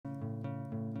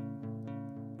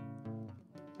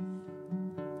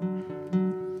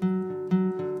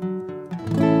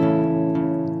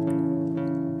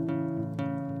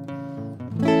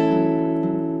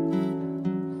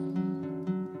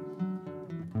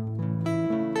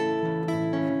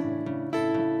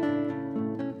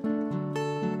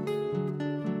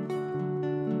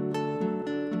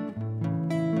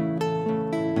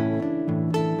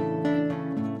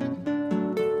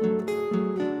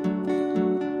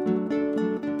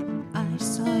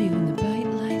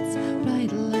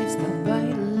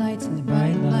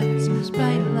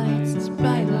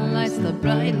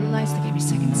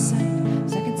second sight,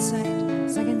 second sight,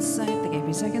 second sight. They gave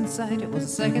me second sight. It was a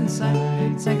second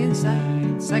sight, second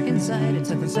sight, second sight. It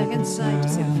took the second sight to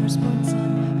see the firstborn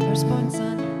son, firstborn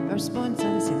son, firstborn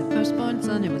son. To see the firstborn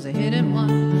son. It was a hidden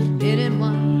one, hidden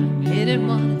one, hidden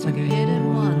one. It took a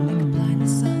hidden one. They could blind the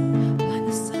sun, blind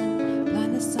the sun,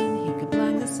 blind the sun. He could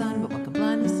blind the sun, but what could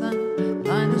blind the sun?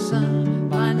 Blind the sun,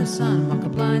 blind the sun. What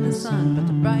could blind the sun? But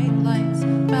the bright lights,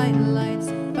 bright lights,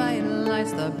 bright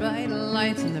lights, the bright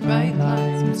lights and the bright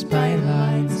lights, it's bright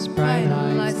lights, bright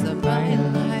lights, the bright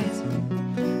lights.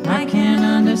 I can't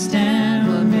understand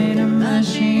what made a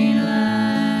machine laugh.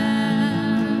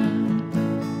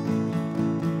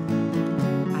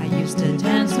 I used to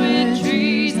dance with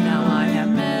trees, now I have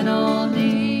metal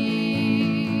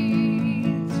knees.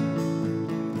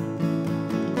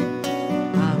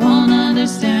 I won't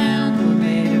understand what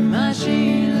made a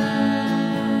machine laugh.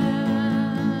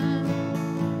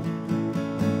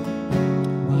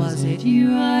 Was it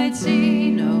you I'd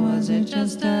seen, or was it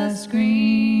just a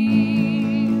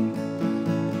scream?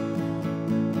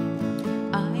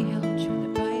 I held you in the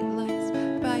bright lights,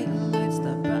 the bright lights,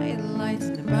 the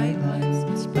bright lights,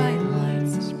 it's bright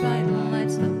lights, it's bright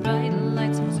lights, the bright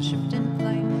lights. It was a shift in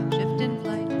flight, shift in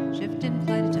flight, shift in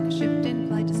flight. It took a shift in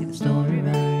flight to see the story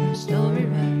right, story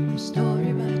right,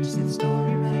 story right, to see the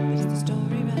story right. Is the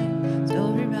story right,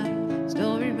 story right,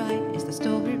 story right, is the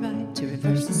story right? To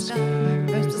reverse the sky,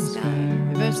 reverse the sky,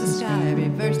 reverse the sky,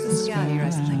 reverse the sky. Your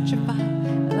eyes electrify,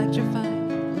 electrify,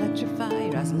 electrify.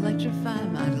 Your eyes electrify,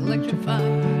 mind electrify,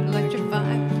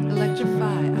 electrify,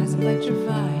 electrify. Eyes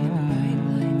electrify. Bright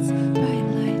lights, bright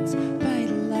lights,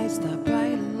 bright lights, the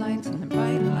bright lights and the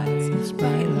bright lights. It's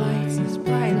bright lights, it's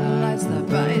bright lights, the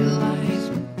bright lights.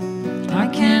 I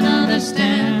can't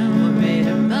understand what made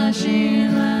a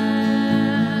machine laugh.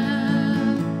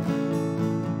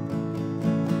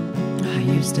 I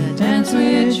used to dance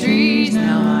with trees,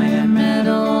 now I have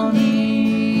metal knees.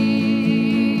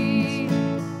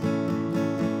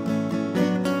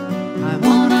 I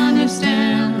won't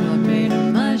understand what made a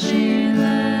machine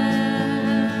laugh.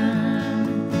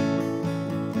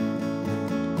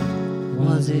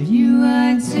 Was it you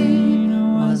I'd seen,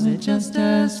 or was it just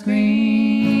a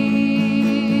scream?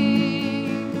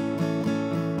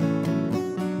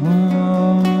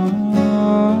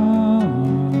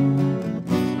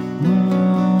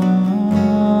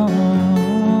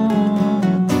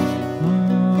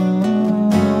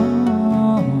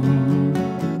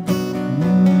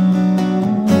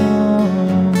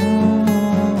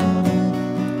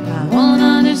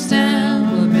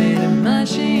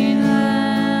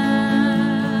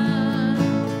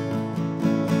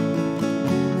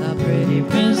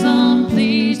 Prison,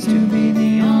 please, to be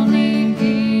the only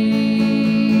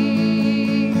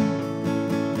key.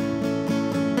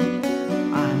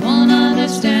 I won't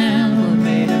understand what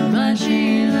made a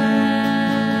machine laugh.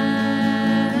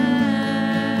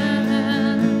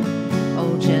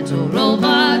 Oh, gentle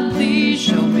robot, please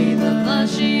show me the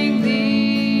blushing leaves.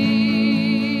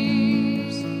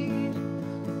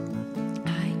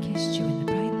 I kissed you in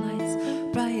the bright lights, the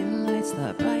bright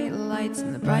lights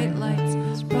and the bright lights.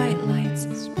 It's bright lights,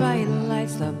 it's bright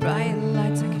lights, the bright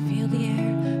lights. I can feel the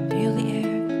air, feel the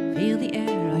air, feel the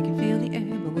air. I can feel the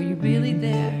air, but were you really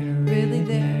there, really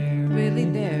there, really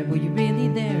there? Were you really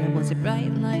there? Was it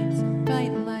bright lights,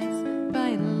 bright lights,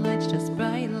 bright lights, just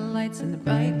bright lights and the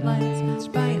bright lights. It's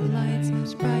bright lights,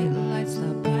 it's bright lights,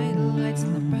 the bright lights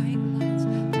and the bright lights,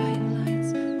 bright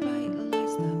lights, bright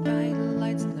lights, the bright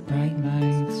lights and the bright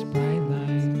lights. It's bright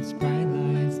lights, it's bright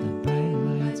lights, the bright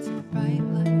lights,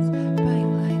 bright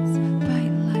lights, bright lights,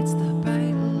 bright lights, the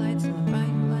bright lights and the bright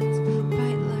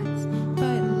lights,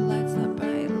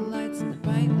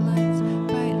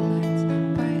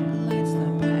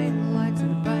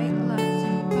 bright lights,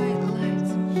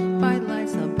 bright lights, the bright lights and the bright lights, bright lights, bright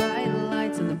lights, the bright lights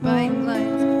and the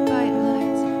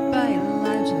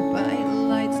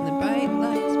bright lights, bright lights, bright lights, the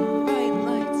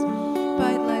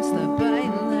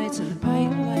bright lights and the bright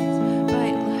lights, bright lights,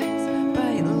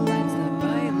 bright lights and the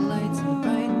bright lights and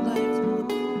the bright lights, bright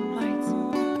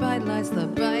lights, bright lights, the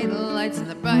bright lights and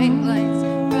the bright lights, bright lights, bright lights, the bright lights and the bright lights, lights, bright lights, the bright lights and the bright lights,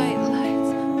 bright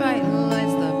lights, bright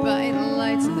lights, the bright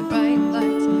lights and the bright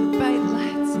lights, bright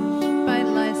lights, bright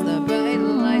lights, the bright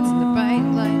lights and the bright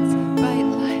lights, bright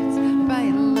lights,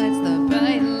 bright lights, the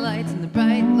bright lights and the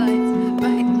bright lights,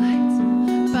 bright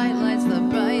lights, bright lights, the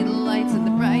bright lights and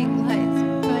the bright lights,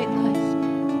 bright lights,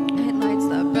 bright lights,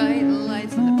 the bright lights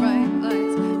and the bright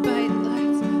lights, bright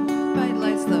lights, bright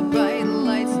lights, the bright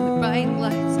lights and the bright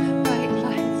lights, bright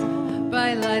lights,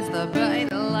 bright lights, the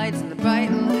bright lights and the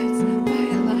bright lights,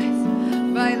 bright lights,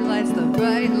 bright lights, the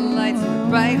bright lights and the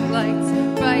bright lights,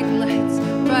 bright lights,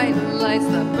 bright lights,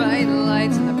 the bright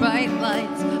lights and the bright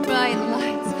lights,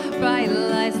 bright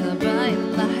lights, the bright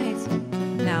lights.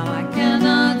 Now I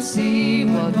cannot see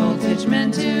what voltage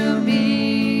meant to be.